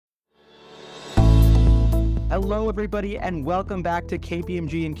Hello, everybody, and welcome back to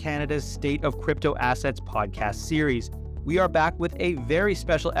KPMG in Canada's State of Crypto Assets podcast series. We are back with a very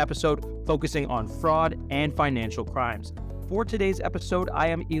special episode focusing on fraud and financial crimes. For today's episode, I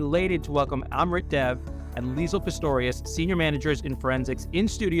am elated to welcome Amrit and Liezel Pistorius, senior managers in forensics, in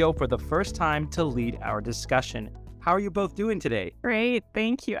studio for the first time to lead our discussion. How are you both doing today? Great.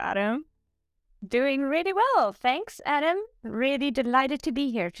 Thank you, Adam. Doing really well. Thanks, Adam. Really delighted to be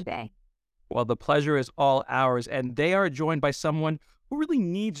here today. Well, the pleasure is all ours, and they are joined by someone who really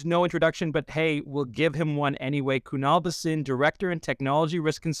needs no introduction, but hey, we'll give him one anyway. Kunal Bhasin, Director in Technology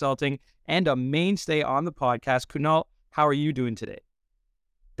Risk Consulting and a mainstay on the podcast. Kunal, how are you doing today?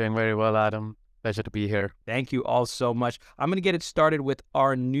 Doing very well, Adam. Pleasure to be here. Thank you all so much. I'm going to get it started with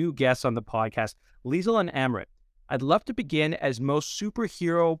our new guests on the podcast, Liezel and Amrit. I'd love to begin, as most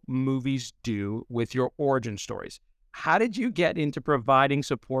superhero movies do, with your origin stories. How did you get into providing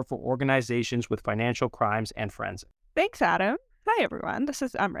support for organizations with financial crimes and forensics? Thanks, Adam. Hi, everyone. This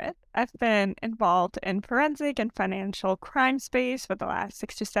is Amrit. I've been involved in forensic and financial crime space for the last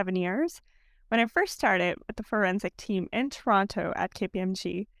 6 to 7 years. When I first started with the forensic team in Toronto at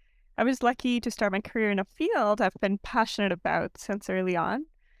KPMG, I was lucky to start my career in a field I've been passionate about since early on.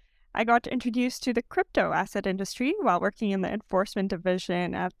 I got introduced to the crypto asset industry while working in the enforcement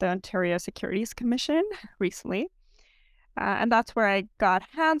division at the Ontario Securities Commission recently. And that's where I got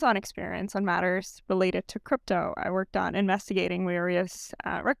hands-on experience on matters related to crypto. I worked on investigating various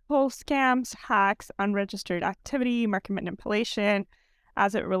rug pull scams, hacks, unregistered activity, market manipulation,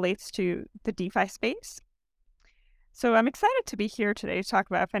 as it relates to the DeFi space. So I'm excited to be here today to talk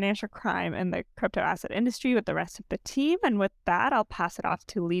about financial crime in the crypto asset industry with the rest of the team. And with that, I'll pass it off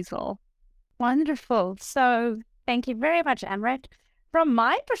to Liezel. Wonderful. So thank you very much, Amrit. From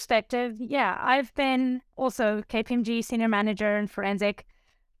my perspective, I've been also KPMG Senior Manager in Forensic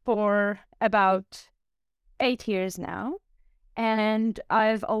for about 8 years now. And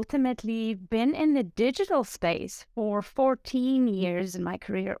I've ultimately been in the digital space for 14 years in my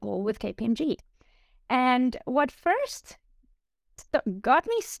career, all with KPMG. And what first got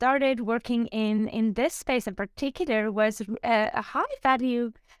me started working in this space in particular was a high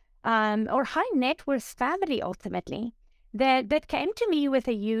value or high net worth family, ultimately, that came to me with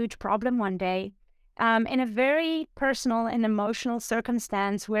a huge problem one day in a very personal and emotional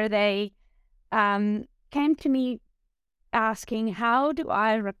circumstance where they came to me asking, how do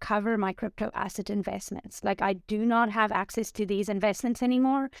I recover my crypto asset investments? Like, I do not have access to these investments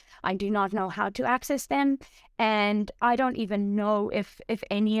anymore. I do not know how to access them. And I don't even know if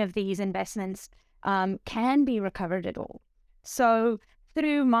any of these investments can be recovered at all. So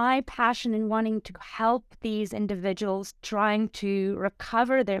through my passion in wanting to help these individuals trying to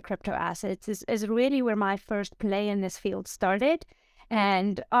recover their crypto assets is really where my first play in this field started.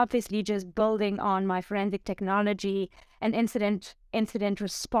 And obviously just building on my forensic technology and incident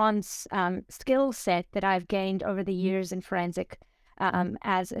response skill set that I've gained over the years in forensic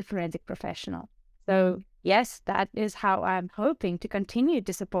as a forensic professional. So yes, that is how I'm hoping to continue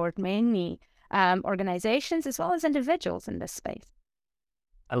to support mainly organizations as well as individuals in this space.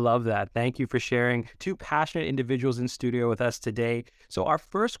 I love that. Thank you for sharing. Two passionate individuals in studio with us today. So our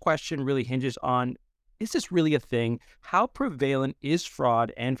first question really hinges on, is this really a thing? How prevalent is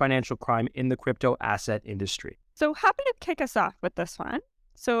fraud and financial crime in the crypto asset industry? So happy to kick us off with this one.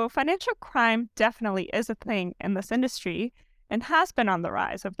 So financial crime definitely is a thing in this industry and has been on the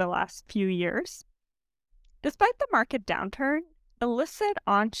rise over the last few years. Despite the market downturn, illicit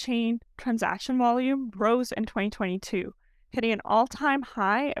on-chain transaction volume rose in 2022, hitting an all-time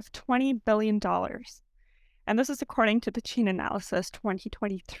high of $20 billion. And this is according to the Chainalysis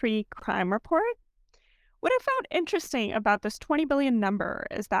 2023 crime report. What I found interesting about this 20 billion number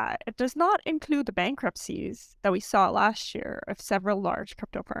is that it does not include the bankruptcies that we saw last year of several large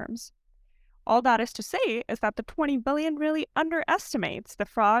crypto firms. All that is to say is that the 20 billion really underestimates the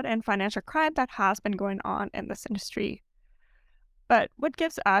fraud and financial crime that has been going on in this industry. But what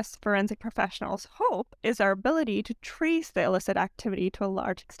gives us forensic professionals hope is our ability to trace the illicit activity to a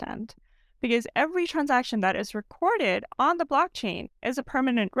large extent, because every transaction that is recorded on the blockchain is a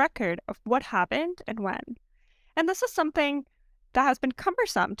permanent record of what happened and when. And this is something that has been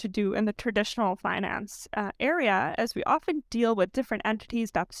cumbersome to do in the traditional finance area, as we often deal with different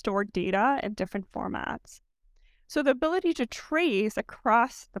entities that store data in different formats. So the ability to trace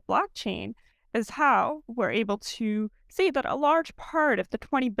across the blockchain is how we're able to see that a large part of the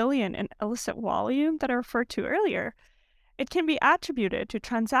 20 billion in illicit volume that I referred to earlier, it can be attributed to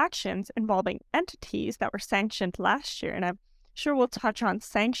transactions involving entities that were sanctioned last year. And I'm sure we'll touch on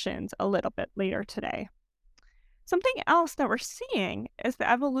sanctions a little bit later today. Something else that we're seeing is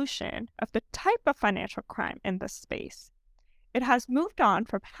the evolution of the type of financial crime in this space. It has moved on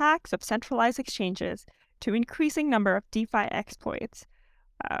from hacks of centralized exchanges to increasing number of DeFi exploits,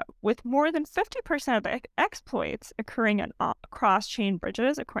 with more than 50% of the exploits occurring on cross-chain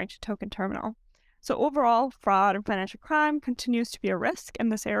bridges, according to Token Terminal. So overall, fraud and financial crime continues to be a risk in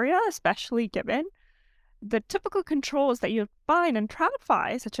this area, especially given the typical controls that you'd find in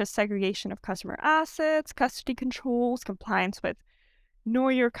TradFi, such as segregation of customer assets, custody controls, compliance with know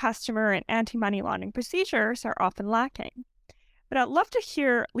your customer, and anti-money laundering procedures are often lacking. But I'd love to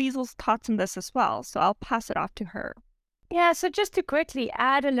hear Liezel's thoughts on this as well, so I'll pass it off to her. Yeah, so just to quickly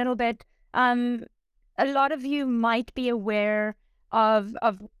add a little bit, a lot of you might be aware of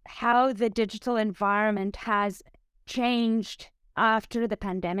how the digital environment has changed after the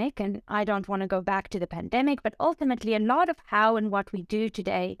pandemic. And I don't want to go back to the pandemic, but ultimately a lot of how and what we do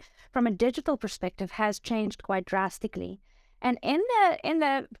today from a digital perspective has changed quite drastically. And in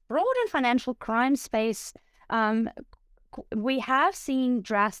the fraud and financial crime space, we have seen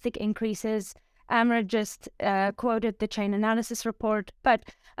drastic increases. Amrit just quoted the chain analysis report, but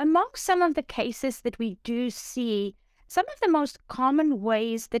among some of the cases that we do see, some of the most common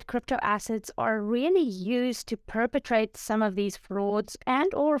ways that crypto assets are really used to perpetrate some of these frauds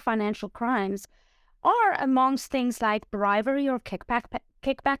and or financial crimes are amongst things like bribery or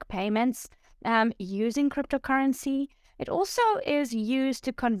kickback payments, using cryptocurrency. It also is used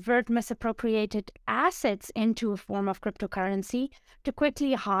to convert misappropriated assets into a form of cryptocurrency to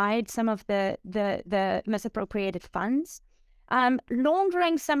quickly hide some of the misappropriated funds.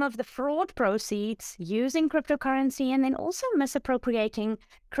 Laundering some of the fraud proceeds using cryptocurrency, and then also misappropriating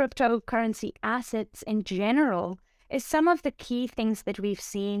cryptocurrency assets in general is some of the key things that we've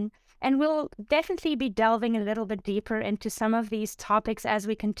seen. And we'll definitely be delving a little bit deeper into some of these topics as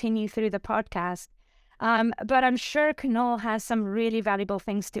we continue through the podcast. But I'm sure Kunal has some really valuable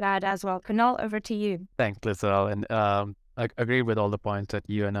things to add as well. Kunal, over to you. Thanks, Liezel. And I agree with all the points that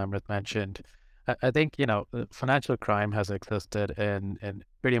you and Amrit mentioned. I think, financial crime has existed in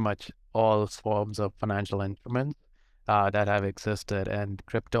pretty much all forms of financial instruments that have existed, and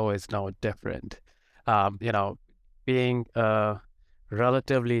crypto is no different. Being a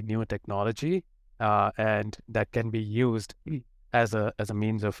relatively new technology and that can be used as a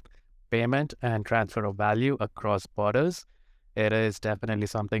means of payment and transfer of value across borders, it is definitely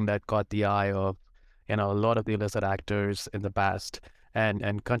something that caught the eye of a lot of the illicit actors in the past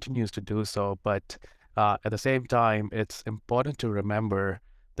and continues to do so. But at the same time, it's important to remember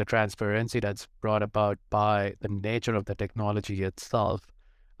the transparency that's brought about by the nature of the technology itself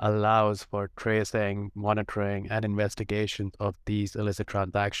allows for tracing, monitoring, and investigation of these illicit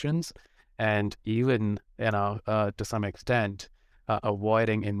transactions, and even to some extent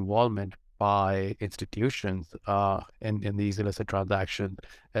avoiding involvement by institutions in these illicit transactions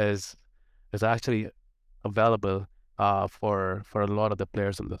is actually available for a lot of the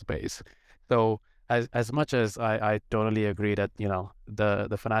players in the space. So as much as I totally agree that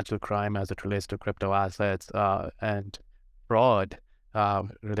the financial crime as it relates to crypto assets and fraud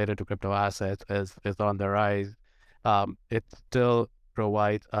related to crypto assets is on the rise, it still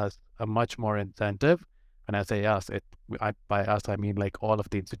provides us a much more incentive. When I say us, by us I mean like all of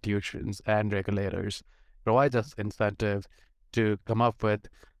the institutions and regulators, provides us incentive to come up with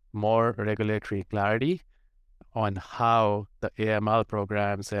more regulatory clarity on how the AML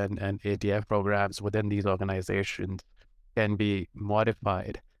programs and ATF programs within these organizations can be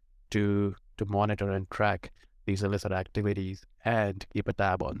modified to monitor and track these illicit activities and keep a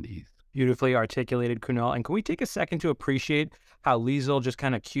tab on these. Beautifully articulated, Kunal. And can we take a second to appreciate how Liezel just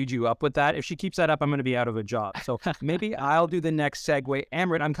kind of queued you up with that? If she keeps that up, I'm going to be out of a job. So maybe I'll do the next segue.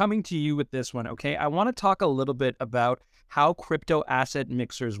 Amrit, I'm coming to you with this one, okay? I want to talk a little bit about how crypto asset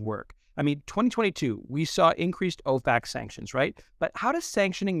mixers work. I mean, 2022, we saw increased OFAC sanctions, right? But how does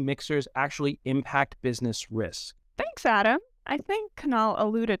sanctioning mixers actually impact business risks? Thanks, Adam. I think Kunal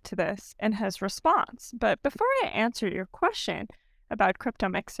alluded to this in his response. But before I answer your question about crypto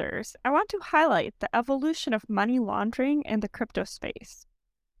mixers, I want to highlight the evolution of money laundering in the crypto space.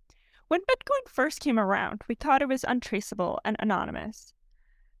 When Bitcoin first came around, we thought it was untraceable and anonymous.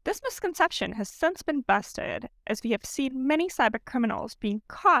 This misconception has since been busted, as we have seen many cybercriminals being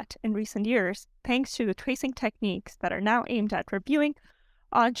caught in recent years thanks to the tracing techniques that are now aimed at reviewing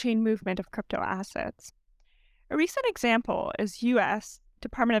on-chain movement of crypto assets. A recent example is U.S.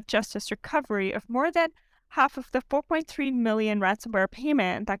 Department of Justice recovery of more than half of the 4.3 million ransomware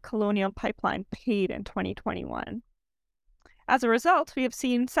payment that Colonial Pipeline paid in 2021. As a result, we have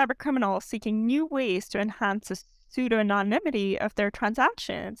seen cybercriminals seeking new ways to enhance the pseudo-anonymity of their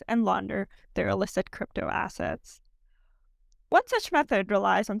transactions and launder their illicit crypto assets. One such method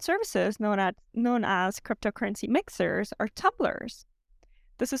relies on services known as cryptocurrency mixers or tumblers.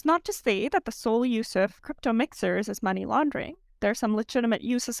 This is not to say that the sole use of crypto mixers is money laundering. There are some legitimate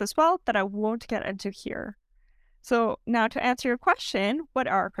uses as well that I won't get into here. So now to answer your question, what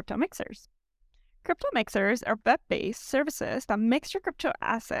are crypto mixers? Crypto mixers are web-based services that mix your crypto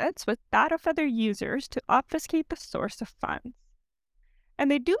assets with that of other users to obfuscate the source of funds. And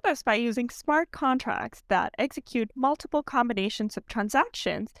they do this by using smart contracts that execute multiple combinations of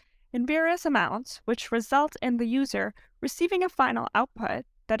transactions in various amounts, which result in the user receiving a final output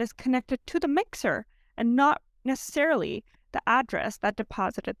that is connected to the mixer and not necessarily the address that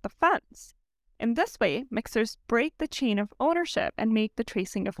deposited the funds. In this way, mixers break the chain of ownership and make the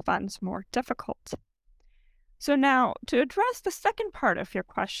tracing of funds more difficult. So now, to address the second part of your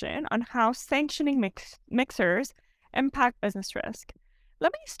question on how sanctioning mixers impact business risk,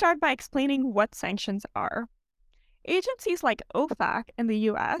 let me start by explaining what sanctions are. Agencies like OFAC in the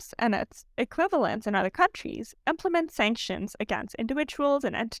US and its equivalents in other countries implement sanctions against individuals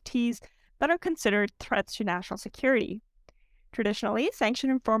and entities that are considered threats to national security. Traditionally,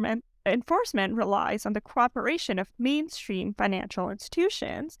 sanction enforcement relies on the cooperation of mainstream financial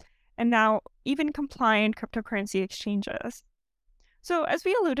institutions and now even compliant cryptocurrency exchanges. So, as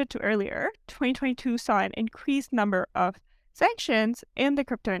we alluded to earlier, 2022 saw an increased number of sanctions in the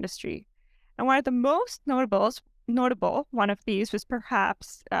crypto industry. And one of the most notable one of these was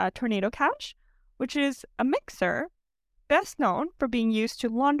perhaps Tornado Cash, which is a mixer best known for being used to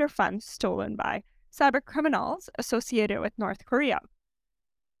launder funds stolen by cyber criminals associated with North Korea.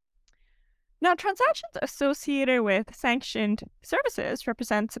 Now, transactions associated with sanctioned services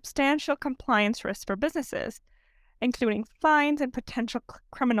represent substantial compliance risks for businesses, including fines and potential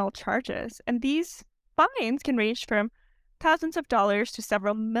criminal charges. And these fines can range from thousands of dollars to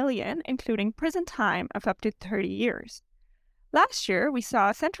several million, including prison time of up to 30 years. Last year, we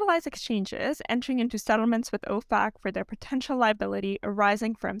saw centralized exchanges entering into settlements with OFAC for their potential liability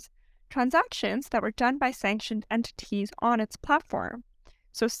arising from transactions that were done by sanctioned entities on its platform.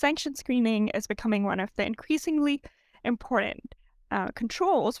 So sanction screening is becoming one of the increasingly important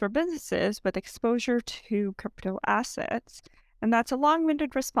controls for businesses with exposure to crypto assets. And that's a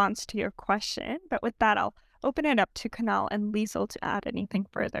long-winded response to your question. But with that, I'll open it up to Kunal and Liezel to add anything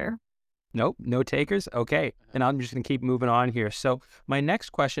further. Nope, no takers? Okay, and I'm just going to keep moving on here. So my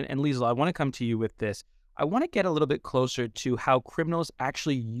next question, and Liezel, I want to come to you with this. I want to get a little bit closer to how criminals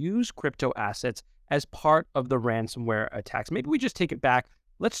actually use crypto assets as part of the ransomware attacks. Maybe we just take it back.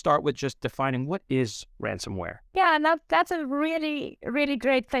 Let's start with just defining what is ransomware. Yeah, and that's a really, really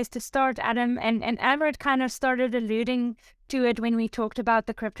great place to start, Adam. And Amrit kind of started alluding to it when we talked about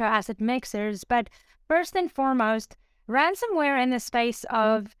the crypto asset mixers. But first and foremost, ransomware in the space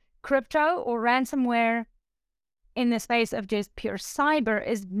of crypto or ransomware in the space of just pure cyber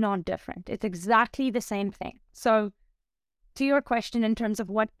is not different. It's exactly the same thing. So to your question in terms of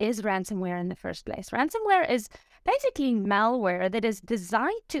what is ransomware in the first place, ransomware is basically malware that is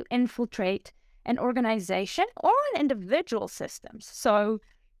designed to infiltrate an organization or an individual systems. So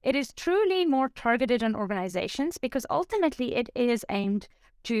it is truly more targeted on organizations because ultimately it is aimed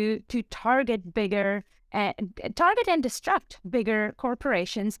to target bigger target and disrupt bigger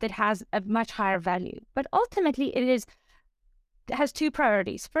corporations that has a much higher value. But ultimately it has two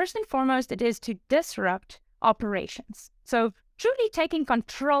priorities. First and foremost, it is to disrupt operations. So truly taking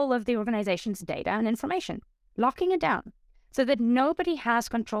control of the organization's data and information, locking it down so that nobody has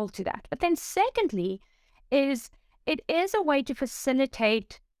control to that. But then secondly, it is a way to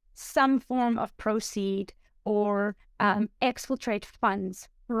facilitate some form of proceed or exfiltrate funds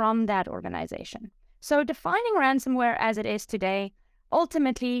from that organization. So defining ransomware as it is today,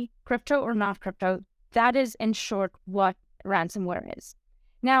 ultimately, crypto or not crypto, that is in short what ransomware is.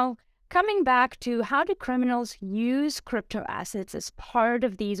 Now, coming back to how do criminals use crypto assets as part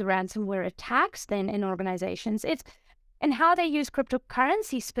of these ransomware attacks then in organizations, and how they use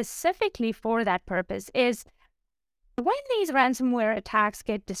cryptocurrency specifically for that purpose is when these ransomware attacks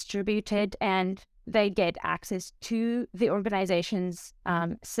get distributed and they get access to the organization's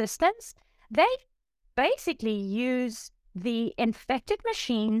systems, they basically use the infected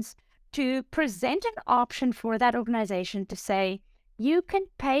machines to present an option for that organization to say, you can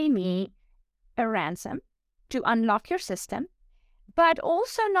pay me a ransom to unlock your system, but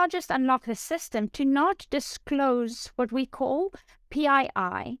also not just unlock the system, to not disclose what we call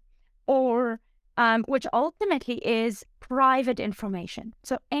PII, or which ultimately is private information.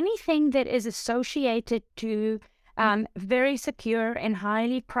 So anything that is associated to very secure and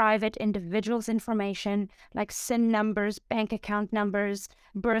highly private individuals' information like SIN numbers, bank account numbers,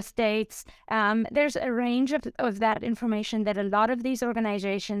 birth dates. There's a range of that information that a lot of these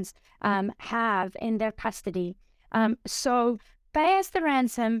organizations have in their custody. So pay us the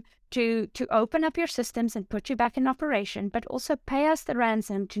ransom to open up your systems and put you back in operation, but also pay us the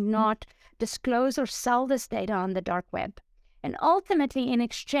ransom to not disclose or sell this data on the dark web. And ultimately, in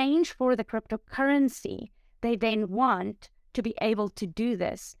exchange for the cryptocurrency they then want to be able to do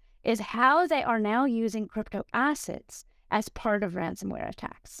this is how they are now using crypto assets as part of ransomware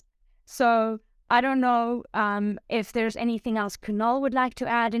attacks. So I don't know if there's anything else Kunal would like to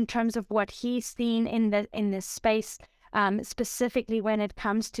add in terms of what he's seen in this space, specifically when it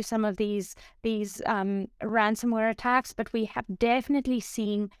comes to some of these ransomware attacks. But we have definitely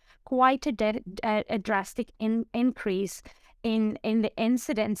seen quite a drastic increase in the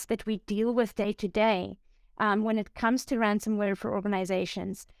incidents that we deal with day to day when it comes to ransomware for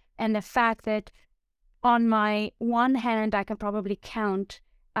organizations. And the fact that on my one hand, I can probably count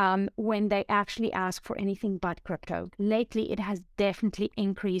when they actually ask for anything but crypto. Lately, it has definitely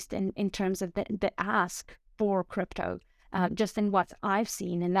increased in terms of the ask for crypto, just in what I've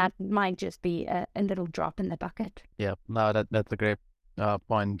seen. And that might just be a little drop in the bucket. Yeah, no, that's a great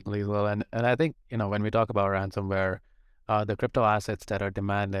point, Liezel. And I think, when we talk about ransomware, the crypto assets that are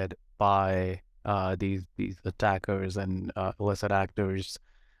demanded by these attackers and illicit actors,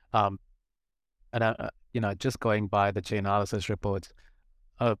 and just going by the chain analysis reports,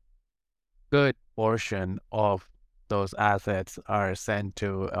 a good portion of those assets are sent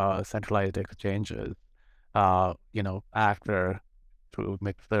to centralized exchanges, after through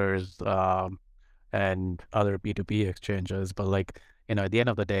mixers and other B2B exchanges. But at the end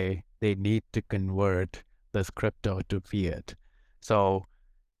of the day, they need to convert this crypto to fiat. So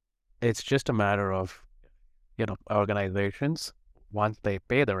it's just a matter of, organizations, once they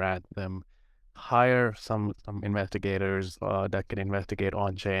pay the ransom, hire some investigators that can investigate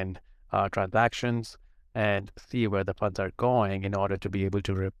on-chain transactions and see where the funds are going in order to be able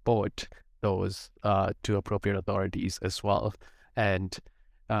to report those to appropriate authorities as well. And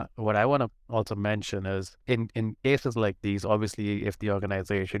what I want to also mention is in cases like these, obviously, if the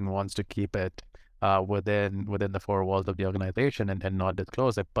organization wants to keep it within the four walls of the organization and not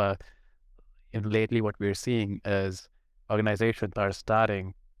disclose it. But lately what we're seeing is organizations are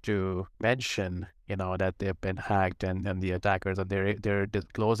starting to mention, that they've been hacked and the attackers, and they're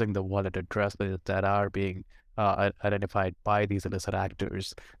disclosing the wallet addresses that are being identified by these illicit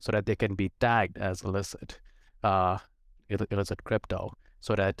actors so that they can be tagged as illicit crypto,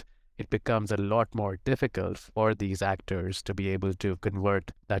 so that it becomes a lot more difficult for these actors to be able to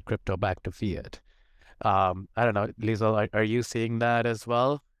convert that crypto back to fiat. I don't know, Liezel, are you seeing that as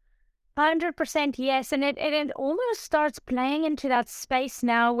well? 100% yes, and it almost starts playing into that space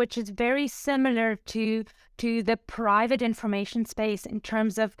now, which is very similar to the private information space in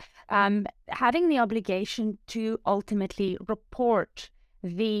terms of having the obligation to ultimately report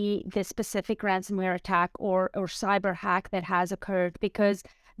the specific ransomware attack or cyber hack that has occurred, because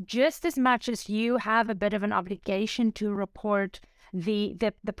just as much as you have a bit of an obligation to report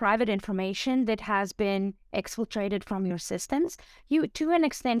the private information that has been exfiltrated from your systems, you to an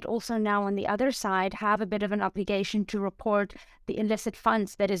extent also now on the other side have a bit of an obligation to report the illicit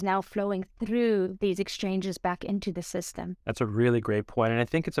funds that is now flowing through these exchanges back into the system. That's a really great point. And I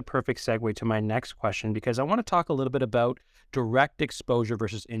think it's a perfect segue to my next question, because I want to talk a little bit about direct exposure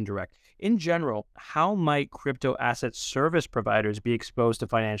versus indirect. In general, how might crypto asset service providers be exposed to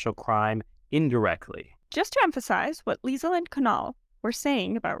financial crime indirectly? Just to emphasize what Liezel and Kunal were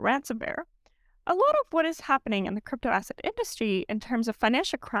saying about ransomware, a lot of what is happening in the crypto asset industry in terms of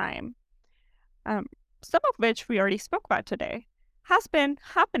financial crime, some of which we already spoke about today, has been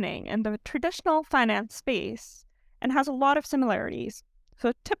happening in the traditional finance space and has a lot of similarities.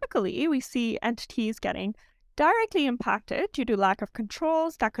 So typically, we see entities getting directly impacted due to lack of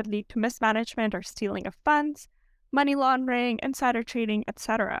controls that could lead to mismanagement or stealing of funds, money laundering, insider trading,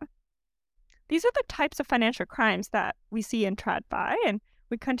 etc. These are the types of financial crimes that we see in TradFi and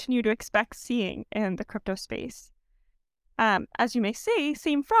we continue to expect seeing in the crypto space. As you may say,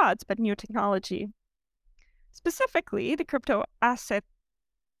 same frauds, but new technology. Specifically, the crypto asset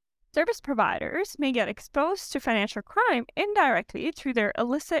service providers may get exposed to financial crime indirectly through their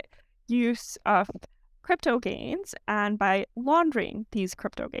illicit use of crypto gains and by laundering these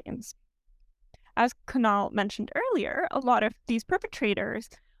crypto gains. As Kunal mentioned earlier, a lot of these perpetrators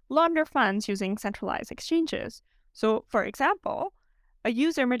launder funds using centralized exchanges. So, for example, a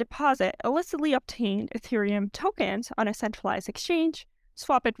user may deposit illicitly obtained Ethereum tokens on a centralized exchange,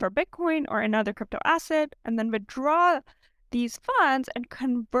 swap it for Bitcoin or another crypto asset, and then withdraw these funds and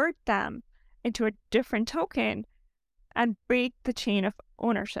convert them into a different token and break the chain of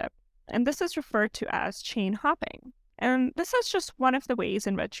ownership. And this is referred to as chain hopping. And this is just one of the ways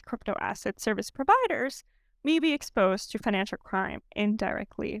in which crypto asset service providers may be exposed to financial crime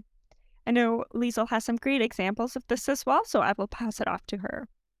indirectly. I know Liezel has some great examples of this as well, so I will pass it off to her.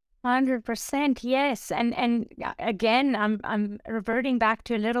 100%, yes. And again, I'm reverting back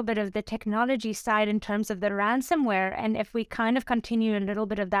to a little bit of the technology side in terms of the ransomware. And if we kind of continue a little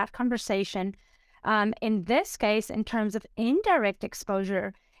bit of that conversation, in this case, in terms of indirect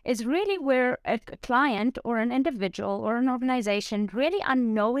exposure, is really where a client or an individual or an organization really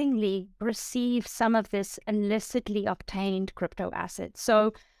unknowingly receives some of this illicitly obtained crypto assets.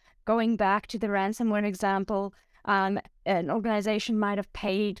 So going back to the ransomware example, an organization might have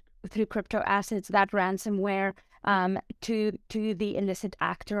paid through crypto assets that ransomware to the illicit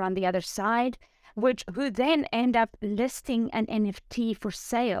actor on the other side, who then end up listing an NFT for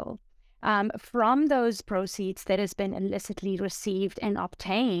sale from those proceeds that has been illicitly received and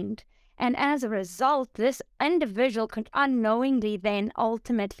obtained. And as a result, this individual could unknowingly then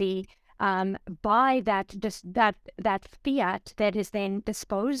ultimately buy that fiat that is then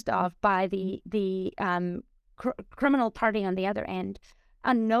disposed of by the criminal party on the other end,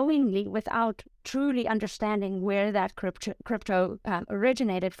 unknowingly, without truly understanding where that crypto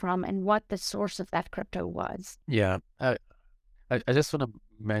originated from and what the source of that crypto was. Yeah, I just want to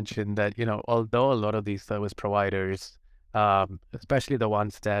mention that, although a lot of these service providers, especially the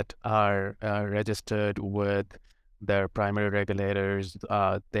ones that are registered with their primary regulators,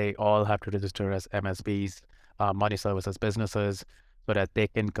 they all have to register as MSBs, money services businesses, so that they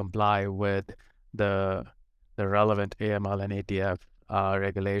can comply with the relevant AML and ATF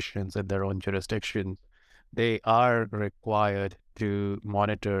regulations in their own jurisdictions. They are required to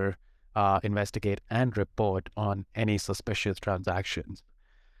monitor, investigate, and report on any suspicious transactions.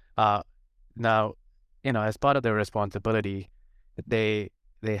 Now, as part of their responsibility, they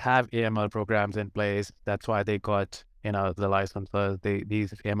have AML programs in place. That's why they got, the licenses.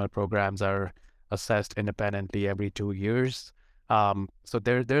 These AML programs are assessed independently every 2 years. So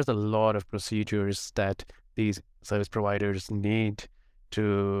there's a lot of procedures that these service providers need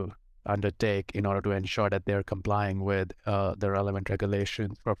to undertake in order to ensure that they're complying with the relevant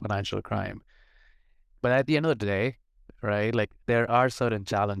regulations for financial crime. But at the end of the day, right, like there are certain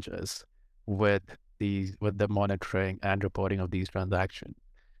challenges with the monitoring and reporting of these transactions.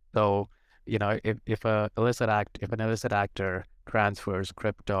 So, if an illicit actor transfers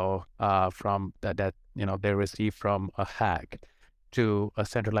crypto from that they receive from a hack to a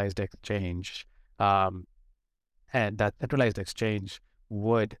centralized exchange, and that centralized exchange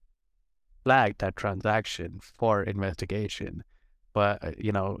would flag that transaction for investigation. But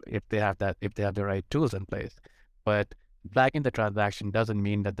if they have the right tools in place. But flagging the transaction doesn't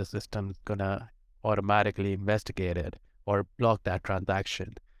mean that the system's gonna automatically investigate it or block that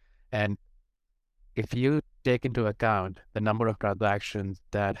transaction. And if you take into account the number of transactions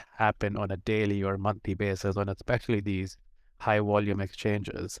that happen on a daily or monthly basis on especially these high volume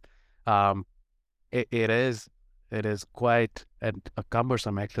exchanges, it is quite a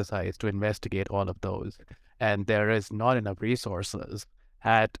cumbersome exercise to investigate all of those. And there is not enough resources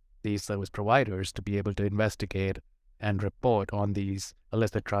at these service providers to be able to investigate and report on these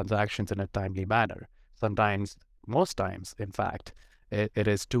illicit transactions in a timely manner. Sometimes, most times, in fact, it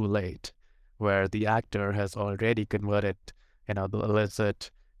is too late, where the actor has already converted, the illicit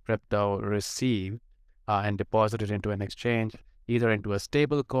crypto received and deposited into an exchange, either into a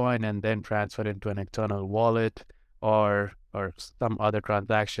stable coin and then transferred into an external wallet, or some other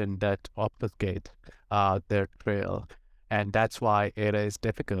transaction that obfuscates their trail. And that's why it is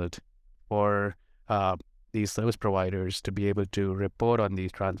difficult for these service providers to be able to report on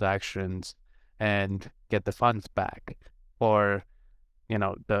these transactions and get the funds back for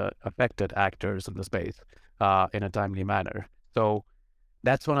the affected actors in the space in a timely manner. So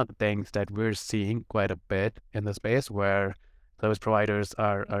that's one of the things that we're seeing quite a bit in the space, where service providers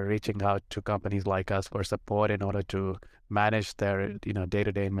are reaching out to companies like us for support in order to manage their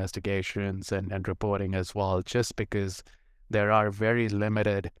day-to-day investigations and reporting as well, just because there are very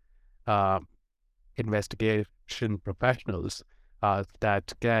limited investigation professionals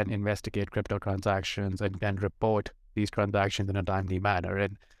that can investigate crypto transactions and can report these transactions in a timely manner.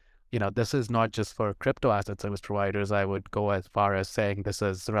 And this is not just for crypto asset service providers. I would go as far as saying this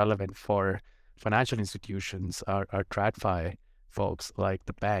is relevant for financial institutions, our TradFi folks like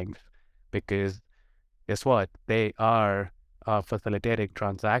the banks, because guess what? They are facilitating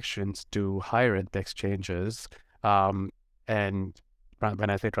transactions to higher end exchanges, and when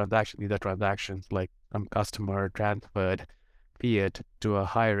I say transaction, these are transactions like some customer transferred fiat to a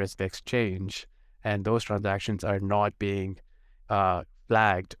high risk exchange, and those transactions are not being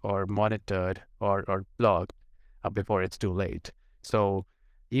flagged or monitored or blocked before it's too late. So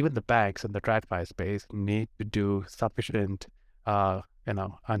even the banks in the TradFi space need to do sufficient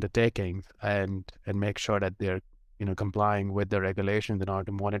undertakings and make sure that they're complying with the regulations in order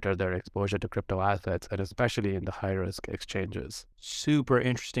to monitor their exposure to crypto assets, and especially in the high risk exchanges. Super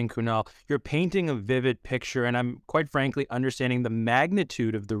interesting, Kunal. You're painting a vivid picture, and I'm quite frankly understanding the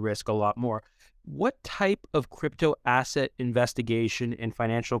magnitude of the risk a lot more. What type of crypto asset investigation and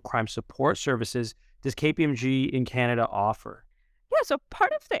financial crime support services does KPMG in Canada offer? Yeah, so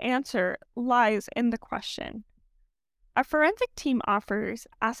part of the answer lies in the question. Our forensic team offers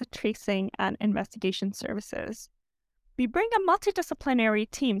asset tracing and investigation services. We bring a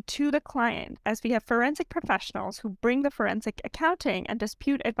multidisciplinary team to the client as we have forensic professionals who bring the forensic accounting and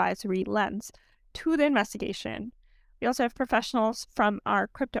dispute advisory lens to the investigation. We also have professionals from our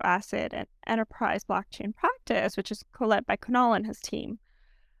crypto asset and enterprise blockchain practice, which is co-led by Kunal and his team,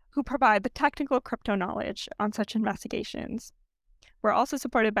 who provide the technical crypto knowledge on such investigations. We're also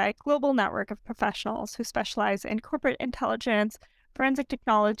supported by a global network of professionals who specialize in corporate intelligence, forensic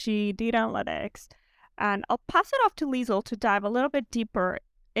technology, data analytics. And I'll pass it off to Liezel to dive a little bit deeper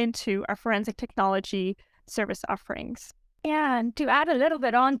into our forensic technology service offerings. Yeah, and to add a little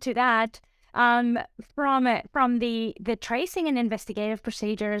bit on to that, from the tracing and investigative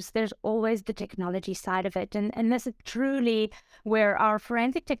procedures, there's always the technology side of it. And this is truly where our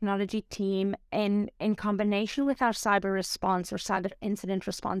forensic technology team, in combination with our cyber response or cyber incident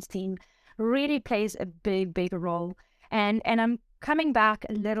response team, really plays a big role. And I'm coming back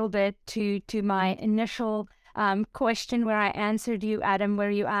a little bit to my initial question where I answered you, Adam,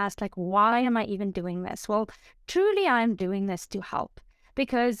 where you asked, like, why am I even doing this? Well, truly, I'm doing this to help,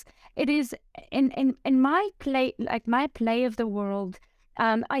 because it is in my play, like my play of the world.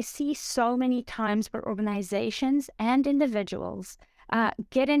 I see so many times where organizations and individuals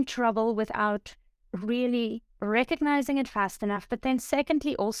get in trouble without really recognizing it fast enough, but then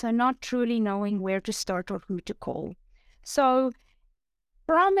secondly, also not truly knowing where to start or who to call. So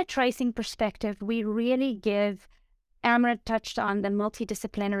from a tracing perspective, we really give, Amrit touched on the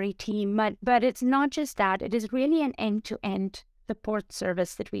multidisciplinary team, but it's not just that. It is really an end-to-end support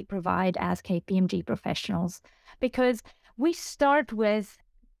service that we provide as KPMG professionals, because we start with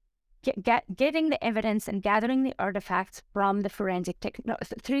getting the evidence and gathering the artifacts from the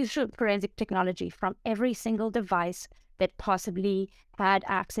through forensic technology from every single device that possibly had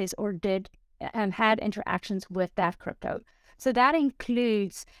access or had interactions with that crypto. So that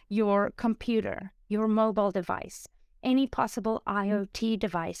includes your computer, your mobile device, any possible IoT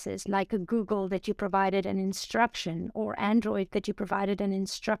devices like a Google that you provided an instruction, or Android that you provided an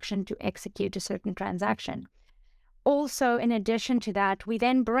instruction to execute a certain transaction. Also, in addition to that, we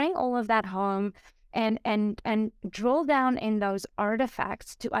then bring all of that home and drill down in those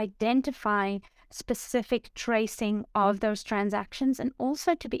artifacts to identify specific tracing of those transactions, and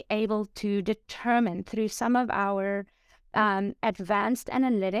also to be able to determine through some of our advanced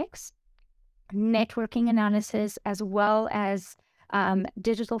analytics, networking analysis, as well as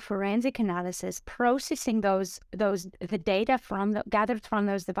digital forensic analysis, processing the data gathered from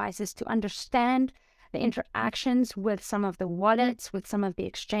those devices to understand the interactions with some of the wallets, with some of the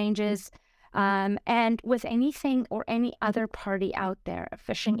exchanges, and with anything or any other party out there, a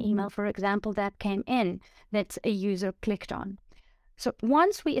phishing email, for example, that came in that a user clicked on. So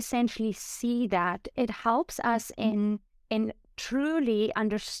once we essentially see that, it helps us in truly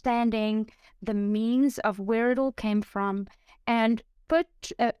understanding the means of where it all came from, and put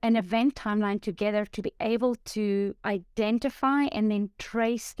an event timeline together to be able to identify and then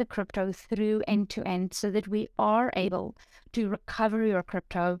trace the crypto through end to end, so that we are able to recover your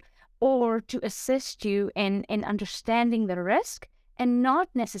crypto, or to assist you in understanding the risk and not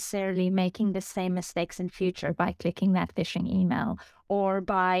necessarily making the same mistakes in future by clicking that phishing email, or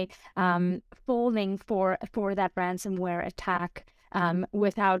by falling for that ransomware attack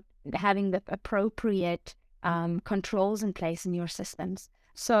without having the appropriate controls in place in your systems.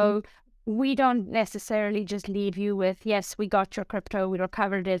 So we don't necessarily just leave you with, yes, we got your crypto, we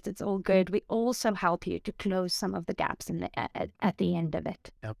recovered it, it's all good. We also help you to close some of the gaps at the end of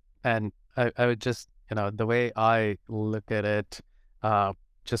it. Yep. And I would just, the way I look at it,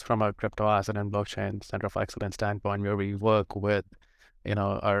 just from a crypto asset and blockchain center of excellence standpoint, where we work with,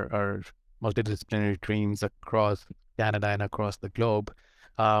 our multidisciplinary teams across Canada and across the globe,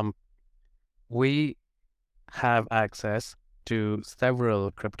 we have access to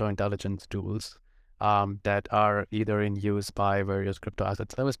several crypto intelligence tools that are either in use by various crypto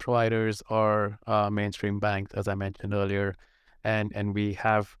asset service providers or mainstream banks, as I mentioned earlier. And we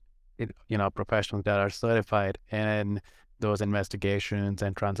have professionals that are certified in those investigations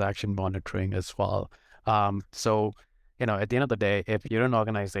and transaction monitoring as well. So at the end of the day, if you're an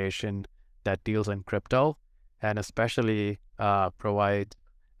organization that deals in crypto and especially provide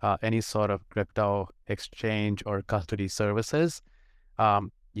any sort of crypto exchange or custody services,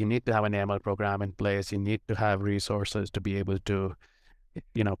 you need to have an AML program in place. You need to have resources to be able to,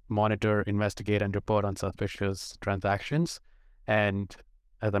 monitor, investigate, and report on suspicious transactions. And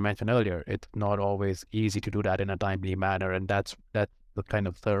as I mentioned earlier, it's not always easy to do that in a timely manner, and that's the kind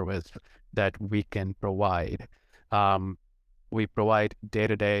of service that we can provide. We provide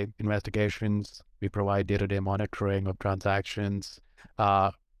day-to-day investigations. We provide day-to-day monitoring of transactions.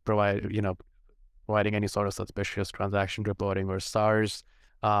 Providing any sort of suspicious transaction reporting or SARS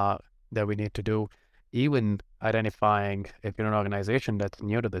that we need to do. Even identifying if you're an organization that's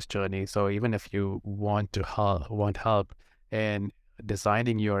new to this journey. So even if you want help in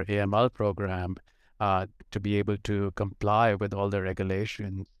designing your AML program to be able to comply with all the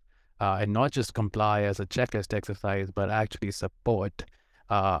regulations, and not just comply as a checklist exercise, but actually support,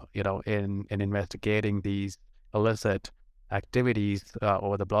 in investigating these illicit activities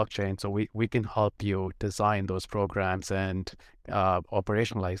over the blockchain. So we can help you design those programs and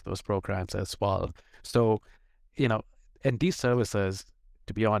operationalize those programs as well. So, and these services,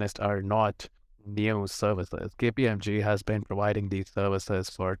 to be honest, are not new services. KPMG has been providing these services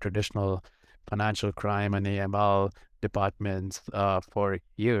for traditional financial crime and AML departments for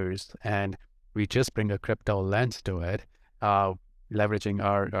years, and we just bring a crypto lens to it, leveraging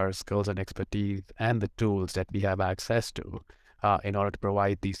our skills and expertise and the tools that we have access to in order to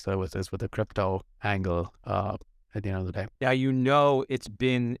provide these services with a crypto angle at the end of the day. Now, it's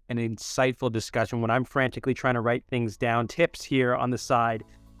been an insightful discussion. When I'm frantically trying to write things down, tips here on the side,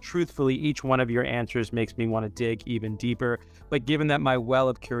 truthfully, each one of your answers makes me want to dig even deeper. But given that my well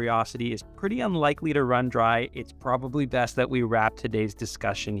of curiosity is pretty unlikely to run dry, it's probably best that we wrap today's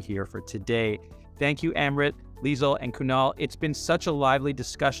discussion here for today. Thank you, Amrit, Liezel, and Kunal. It's been such a lively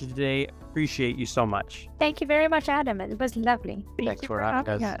discussion today. Appreciate you so much. Thank you very much, Adam. It was lovely. Thanks for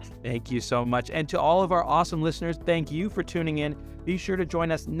having us. Thank you so much. And to all of our awesome listeners, thank you for tuning in. Be sure to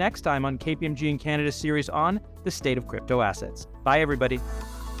join us next time on KPMG in Canada series on the state of crypto assets. Bye, everybody.